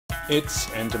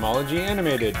It's Entomology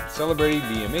Animated, celebrating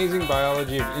the amazing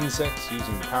biology of insects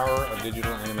using the power of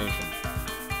digital animation.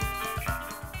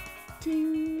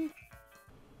 Ding.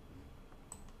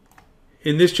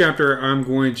 In this chapter, I'm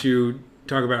going to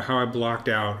talk about how I blocked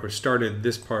out or started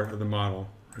this part of the model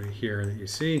right here that you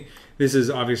see. This is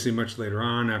obviously much later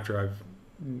on after I've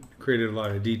created a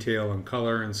lot of detail and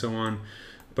color and so on.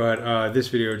 But this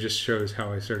video just shows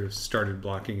how I sort of started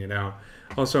blocking it out.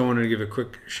 Also, I wanted to give a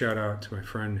quick shout out to my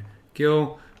friend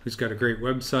Gil, who's got a great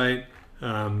website.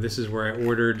 This is where I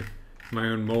ordered my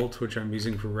own molt, which I'm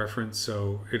using for reference,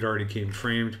 so it already came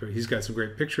framed, but he's got some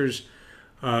great pictures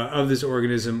of this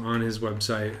organism on his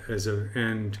website,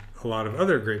 and a lot of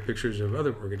other great pictures of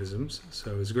other organisms.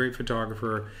 So he's a great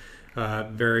photographer,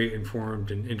 very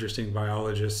informed and interesting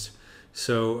biologist.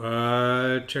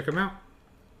 So check him out.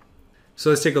 So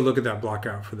let's take a look at that block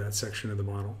out for that section of the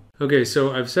model. Okay,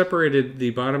 so I've separated the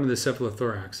bottom of the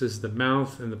cephalothorax. This is the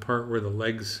mouth and the part where the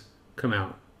legs come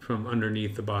out from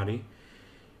underneath the body.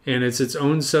 And it's its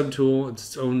own subtool, it's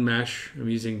its own mesh. I'm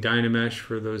using Dynamesh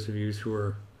for those of you who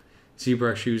are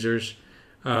ZBrush users.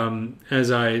 As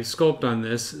I sculpt on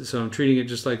this, so I'm treating it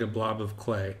just like a blob of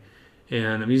clay.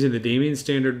 And I'm using the Damien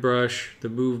Standard brush, the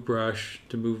Move brush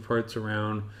to move parts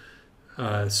around,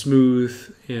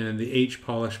 smooth, and the H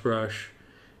polish brush,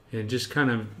 and just kind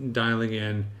of dialing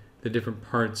in the different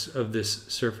parts of this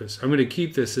surface. I'm going to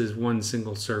keep this as one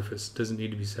single surface. It doesn't need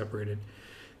to be separated.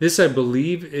 This, I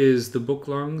believe, is the book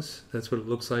lungs. That's what it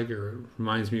looks like, or it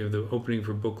reminds me of the opening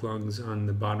for book lungs on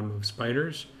the bottom of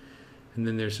spiders. And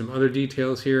then there's some other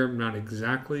details here. I'm not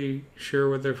exactly sure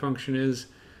what their function is.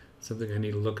 Something I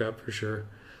need to look up for sure.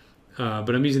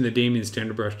 But I'm using the Damien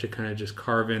Standard brush to kind of just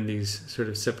carve in these sort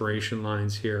of separation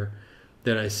lines here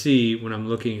that I see when I'm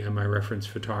looking at my reference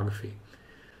photography.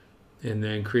 And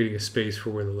then creating a space for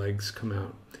where the legs come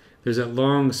out. There's that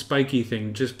long spiky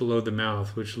thing just below the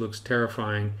mouth, which looks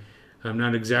terrifying. I'm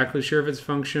not exactly sure of its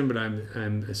function, but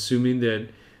I'm assuming that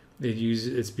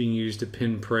it's being used to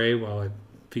pin prey while it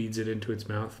feeds it into its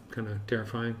mouth. Kind of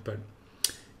terrifying, but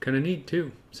kind of neat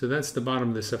too. So that's the bottom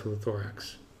of the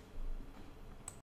cephalothorax.